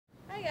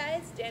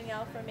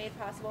Danielle from Made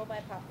Possible by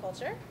Pop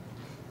Culture.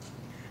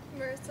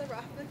 Marisa,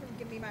 Roffman from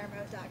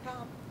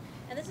GiveMeMyRemote.com.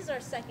 And this is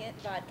our second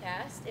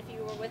podcast. If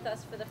you were with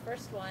us for the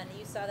first one,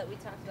 you saw that we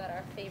talked about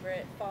our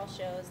favorite fall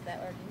shows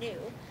that are new.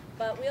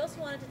 But we also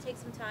wanted to take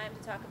some time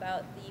to talk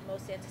about the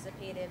most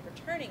anticipated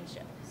returning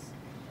shows.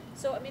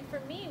 So, I mean,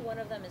 for me, one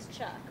of them is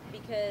Chuck,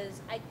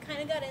 because I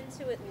kind of got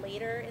into it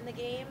later in the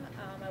game.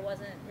 I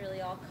wasn't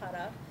really all caught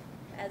up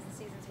as the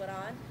seasons went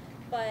on.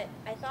 But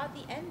I thought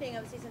the ending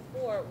of season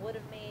 4 would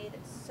have made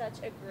such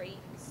a great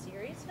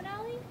series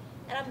finale.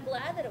 And I'm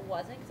glad that it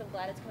wasn't, because I'm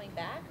glad it's coming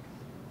back.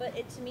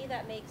 But to me,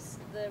 that makes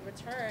the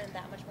return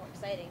that much more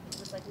exciting.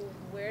 Because it's like, well,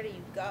 where do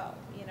you go?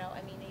 You know,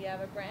 I mean, you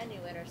have a brand new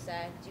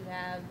intersect. You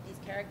have these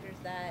characters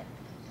that,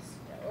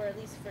 or at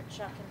least for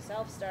Chuck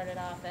himself, started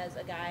off as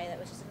a guy that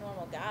was just a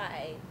normal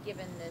guy,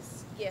 given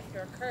this gift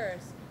or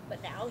curse.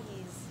 But now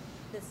he's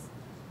this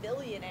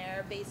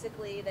billionaire,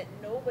 basically, that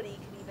nobody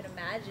can even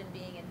imagine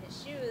being in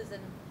his shoes.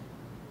 And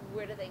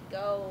where do they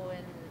go?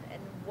 And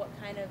what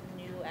kind of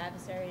new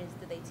adversaries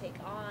do they take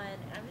on?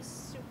 And I'm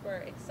just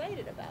super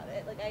excited about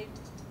it. Like,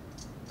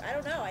 I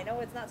don't know. I know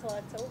it's not till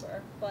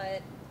October,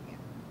 but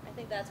I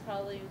think that's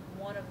probably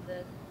one of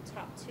the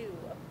top 2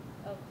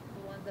 of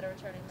the ones that are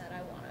returning that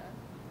I want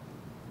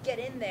to get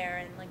in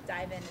there and like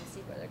dive in and see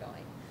where they're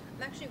going.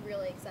 I'm actually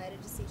really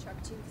excited to see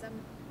Chuck too, because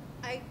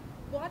I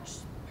watched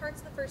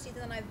parts of the first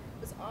season and I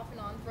was off and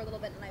on for a little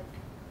bit, and I'm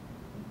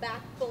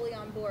back fully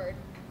on board.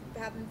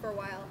 Happened for a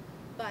while,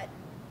 but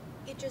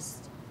it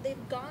just, they've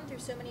gone through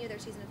so many of their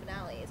season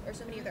finales or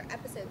so many of their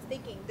episodes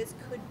thinking this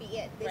could be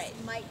it. This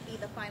might be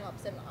the final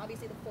episode. And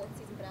obviously the 4th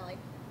season finale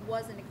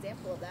was an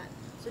example of that.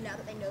 So now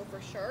that they know for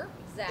sure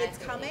it's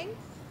coming,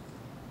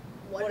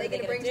 what are they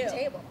going to bring to the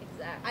table?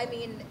 Exactly. I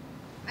mean,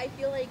 I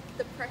feel like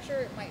the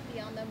pressure might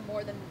be on them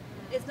more than,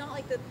 it's not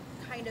like the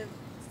kind of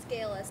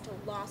scale as to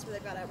Lost where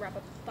they've got to wrap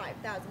up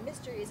 5,000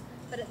 mysteries,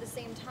 but at the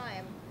same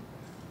time,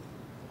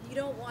 you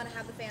don't want to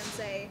have the fans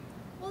say,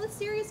 well, the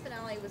series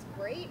finale was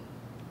great,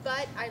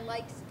 but I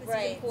liked the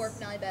season 4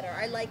 finale better.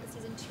 I like the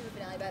season 2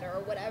 finale better,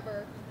 or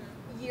whatever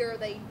year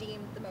they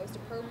deemed the most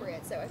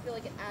appropriate. So I feel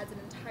like it adds an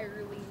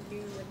entirely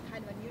new and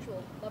kind of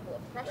unusual level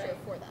of pressure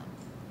for them.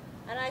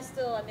 And I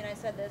still, I mean, I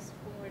said this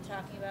when we were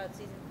talking about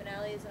season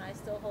finales, and I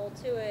still hold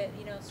to it.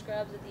 You know,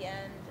 Scrubs at the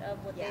end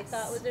of what they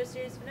thought was their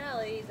series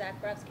finale, Zach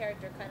Braff's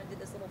character kind of did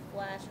this little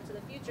flash into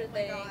the future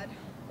thing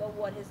about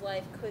what his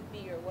life could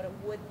be or what it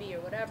would be or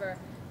whatever.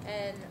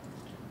 And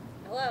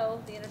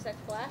hello, the intersect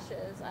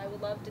flashes. I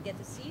would love to get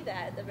to see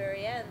that at the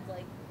very end.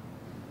 Like,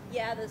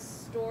 yeah, the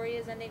story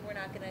is ending. We're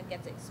not going to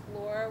get to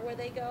explore where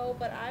they go,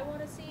 but I want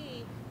to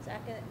see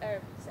Chuck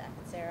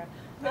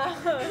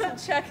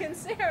and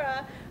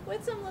Sarah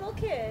with some little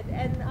kid.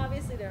 And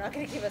obviously they're not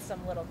going to give us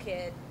some little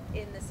kid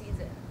in the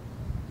season.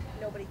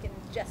 Nobody can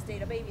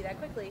gestate a baby that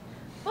quickly.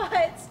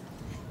 But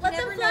let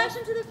them flash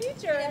into the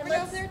future. You never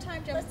know if their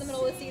time jumps in the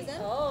middle of the season.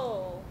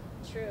 Oh,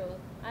 true.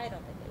 I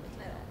don't think they would do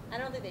that. I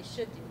don't think they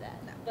should do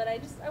that. No. But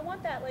I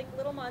want that like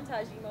little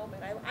montagey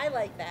moment. I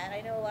like that. I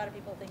know a lot of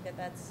people think that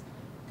that's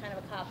kind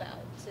of a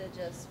cop-out to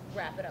just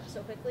wrap it up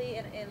so quickly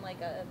in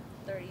like a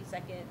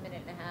 30-second,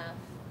 minute and a half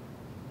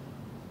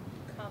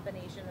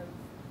combination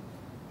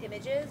of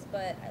images,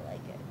 but I like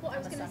it. Well, I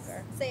was going to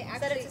say, actually,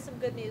 set it to some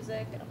good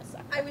music, and I'm a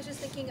sucker. I was just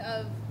thinking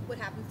of what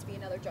happens to be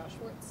another Josh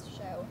Schwartz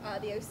show,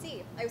 The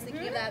OC. I was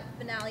thinking of that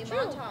finale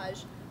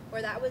montage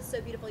where that was so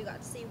beautiful. You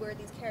got to see where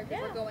these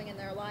characters were going in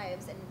their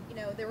lives, and you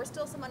know there were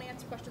still some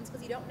unanswered questions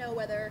because you don't know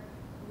whether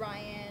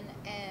Ryan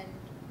and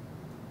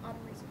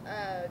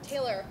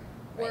Taylor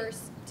were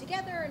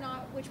together or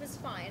not, which was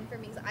fine for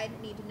me because I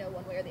didn't need to know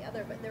one way or the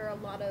other. But there are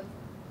a lot of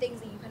things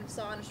that you kind of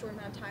saw in a short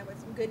amount of time with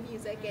some good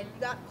music, and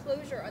you got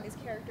closure on these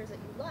characters that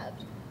you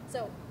loved.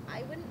 So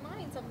I wouldn't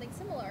mind something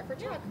similar for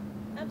Chuck.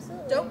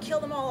 Absolutely. Don't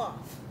kill them all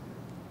off.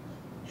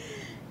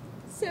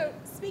 So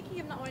speaking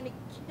of not wanting to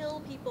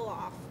kill people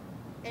off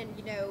and,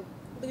 you know,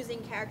 losing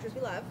characters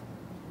we love,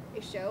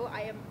 a show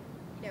I am,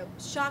 you know,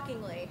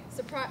 shockingly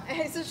surprised,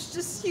 it's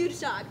just huge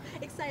shock,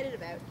 excited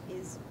about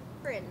is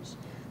Fringe.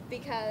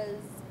 Because,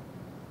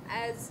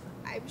 as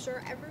I'm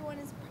sure everyone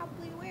is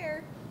probably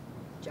aware,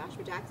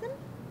 Joshua Jackson,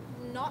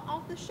 not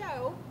off the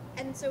show,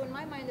 and so in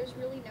my mind there's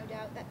really no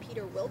doubt that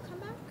Peter will come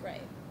back.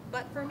 Right.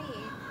 But for me,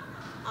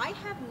 I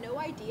have no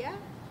idea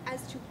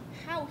as to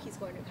how he's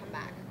going to come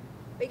back.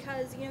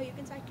 Because, you know, you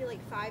can speculate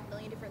 5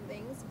 million different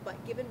things, but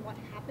given what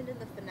happened in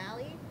the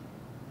finale,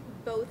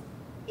 both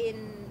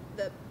in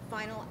the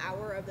final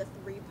hour of the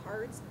 3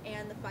 parts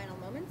and the final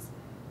moments,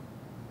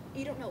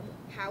 you don't know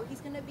how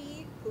he's going to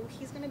be, who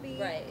he's going to be,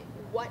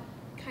 what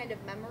kind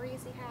of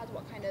memories he has,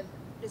 what kind of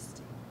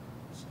just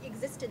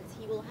existence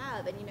he will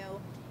have, and you know,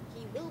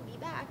 he will be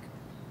back,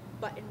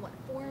 but in what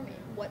form,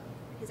 and what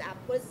is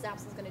his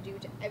absence going to do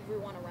to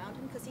everyone around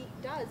him, because he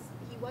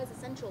was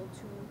essential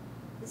to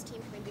this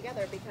team coming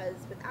together, because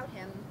without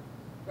him,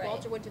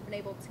 Walter wouldn't have been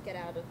able to get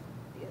out of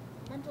the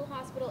mental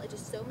hospital. It's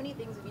just so many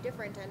things would be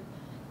different, and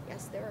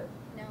yes, there are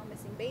now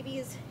missing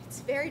babies.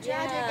 It's very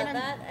tragic. Yeah,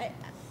 and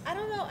I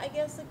don't know. I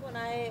guess like when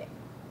I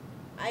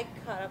I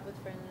caught up with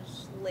Fringe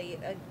late,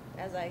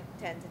 as I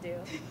tend to do.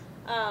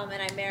 And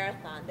I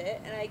marathoned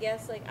it, and I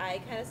guess, like, I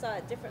kind of saw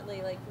it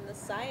differently. Like, from the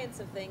science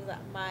of things,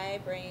 my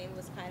brain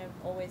was kind of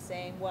always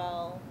saying,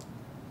 well,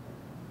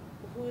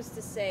 who's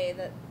to say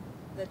that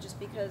just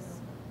because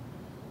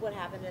what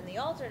happened in the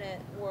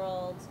alternate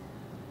world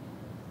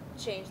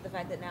changed the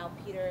fact that now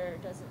Peter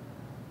doesn't,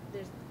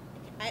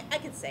 I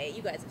can say it,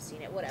 you guys have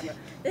seen it, whatever,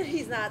 that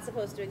he's not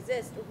supposed to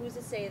exist. Who's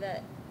to say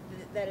that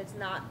it's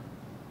not,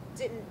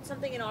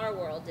 something in our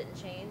world didn't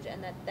change,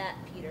 and that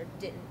Peter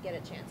didn't get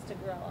a chance to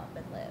grow up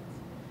and live.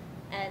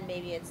 And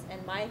maybe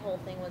and my whole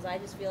thing was, I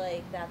just feel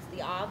like that's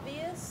the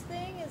obvious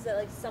thing, is that,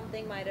 like,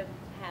 something might have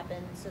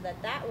happened so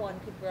that one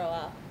could grow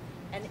up.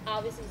 And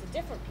obviously he's a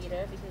different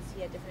Peter because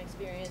he had different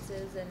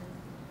experiences and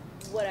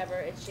whatever,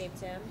 it shaped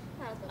him.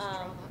 Not as much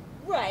trauma.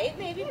 Right,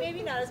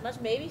 maybe not as much,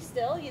 maybe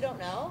still, you don't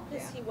know,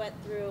 because Yeah. he went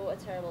through a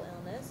terrible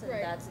illness, and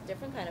Right. that's a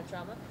different kind of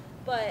trauma.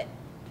 But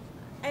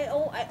I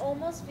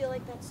almost feel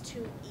like that's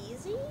too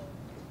easy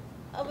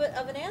of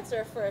an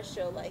answer for a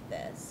show like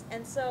this.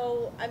 And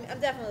so I'm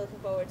definitely looking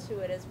forward to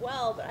it as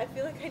well, but I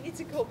feel like I need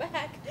to go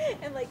back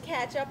and, like,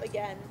 catch up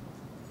again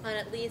on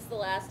at least the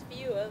last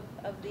few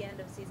of the end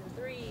of season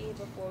 3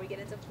 before we get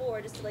into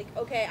 4, just to, like,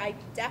 okay, I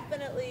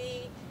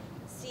definitely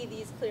see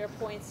these clear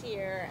points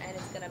here, and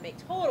it's gonna make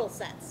total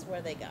sense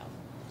where they go.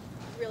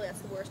 Really, that's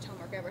the worst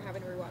homework ever,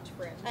 having to rewatch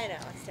Fringe. I know,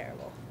 it's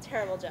terrible.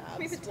 Terrible job.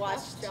 We have a Watch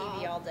tough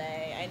TV job. all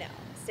day. I know.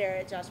 Stare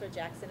at Joshua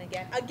Jackson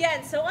again,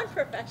 so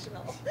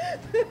unprofessional.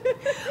 But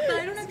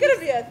I don't know. It's gonna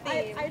be a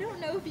theme. I don't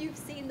know if you've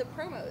seen the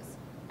promos.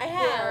 I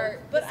have,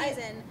 for but the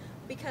season,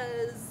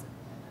 because,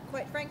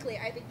 quite frankly,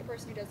 I think the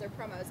person who does their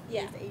promos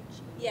Yeah. is a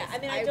genius. Yeah, I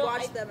mean, I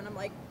watch them and I'm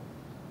like,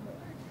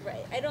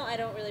 Right. I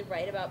don't really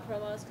write about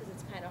promos because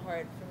it's kind of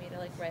hard for me to,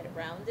 like, write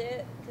around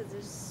it because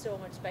there's so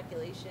much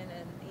speculation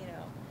and, you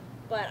know.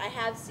 But I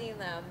have seen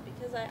them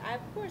because I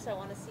of course I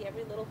want to see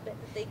every little bit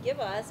that they give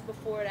us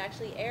before it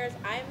actually airs.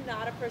 I'm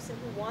not a person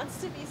who wants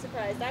to be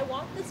surprised. I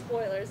want the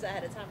spoilers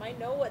ahead of time. I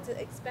know what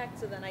to expect,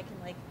 so then I can,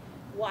 like,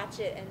 watch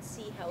it and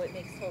see how it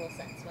makes total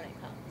sense when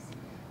it comes.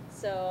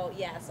 So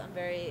yes, I'm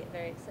very,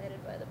 very excited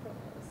by the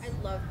promos.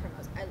 I love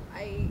promos.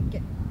 I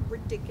get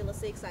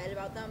ridiculously excited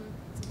about them.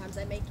 Sometimes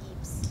I make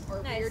eeps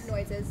or Nice. weird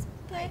noises.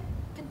 Okay.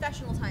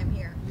 Confessional time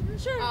here.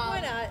 Sure,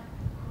 why not?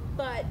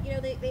 But, you know,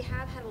 they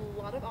have had a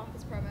lot of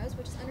Office promos,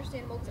 which is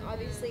understandable because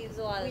obviously There's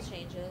a lot of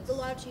changes. There's a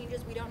lot of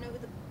changes. We don't know who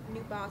the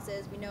new boss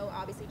is. We know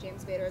obviously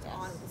James Spader is Yes.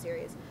 on with the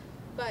series.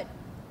 But,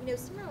 you know,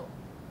 similar,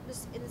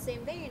 just in the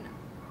same vein,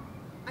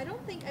 I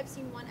don't think I've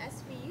seen one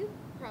SVU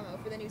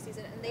promo for the new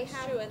season, and they That's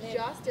have true, and they have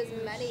just as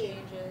huge many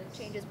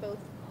changes. both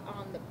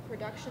on the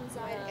production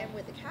side Yeah. and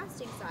with the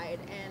casting side,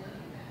 and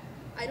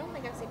I don't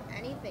think I've seen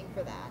anything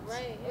for that.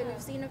 Right, When yeah.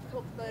 we've seen a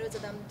couple photos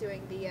of them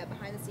doing the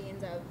behind the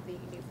scenes of the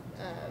new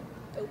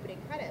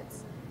opening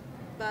credits,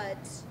 but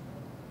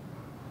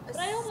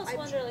I almost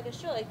wonder, like, a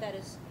show like that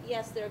is,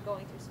 yes, they're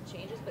going through some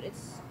changes, but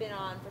it's been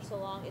on for so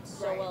long, it's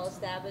so Right. well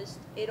established,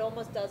 it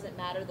almost doesn't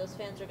matter. Those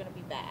fans are going to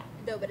be back.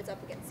 No, but it's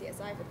up against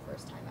CSI for the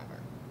first time ever.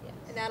 Yes.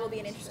 And that'll be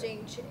an That's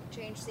interesting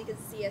change because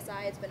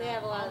CSI has been They on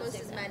have a lot of the almost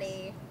same as fans.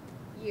 many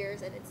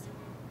years, and it's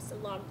a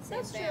lot of the same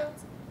That's true.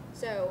 fans.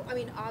 So, I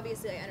mean,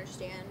 obviously, I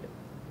understand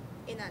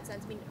in that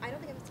sense. I mean, I don't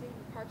think I've seen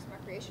Parks and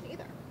Recreation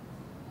either.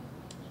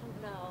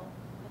 No,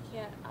 I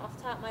can't. Off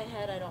the top of my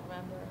head, I don't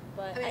remember.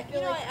 But I mean, I I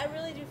feel like- I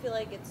really do feel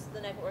like it's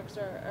the networks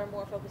are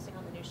more focusing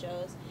on the new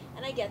shows,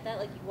 and I get that.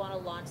 Like, you want to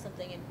launch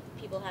something, and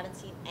people haven't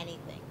seen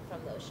anything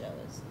from those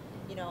shows.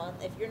 You know,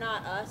 if you're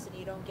not us and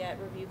you don't get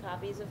review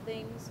copies of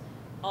things,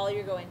 all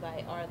you're going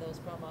by are those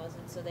promos,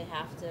 and so they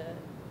have to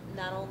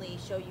not only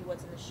show you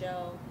what's in the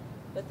show,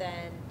 but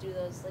then do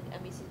those, like,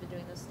 NBC's been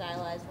doing those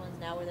stylized ones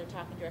now where they're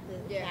talking directly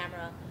to the Yeah.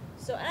 camera.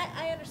 So and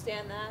I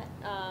understand that.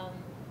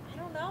 I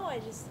don't know.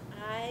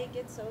 I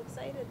get so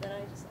excited that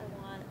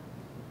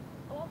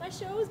I want my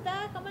shows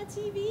back on my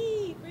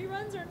TV.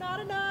 Reruns are not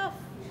enough.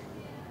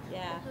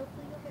 Yeah. But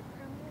hopefully you'll get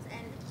promos,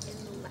 and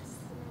in less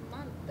than a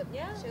month, the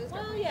Yeah. shows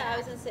Well, are yeah. back. I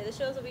was gonna say the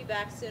shows will be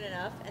back soon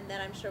enough, and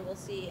then I'm sure we'll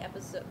see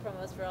episode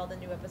promos for all the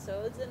new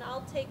episodes. And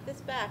I'll take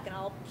this back, and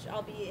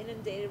I'll be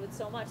inundated with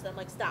so much that I'm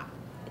like, stop.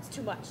 It's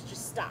too much.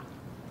 Just stop.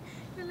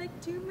 You're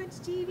like, too much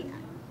TV.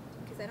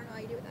 Because I don't know how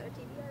you do it without a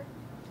TVR.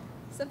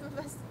 Some of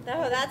us.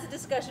 That's a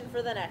discussion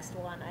for the next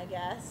one, I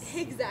guess.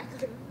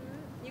 Exactly.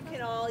 You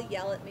can all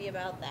yell at me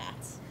about that.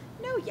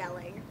 No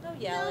yelling. No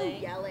yelling. No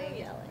yelling. No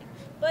yelling.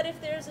 But if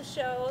there's a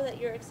show that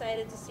you're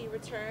excited to see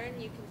return,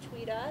 you can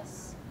tweet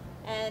us,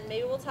 and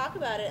maybe we'll talk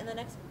about it in the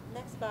next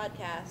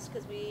podcast,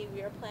 because we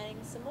are planning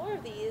some more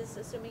of these,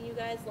 assuming you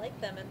guys like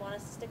them and want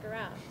us to stick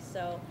around.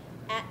 So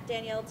at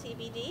Danielle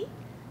TBD,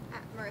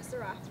 At Marisa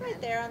Roffman. it's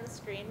right there on the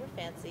screen. We're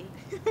fancy.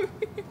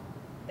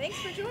 Thanks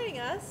for joining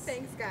us.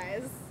 Thanks,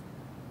 guys.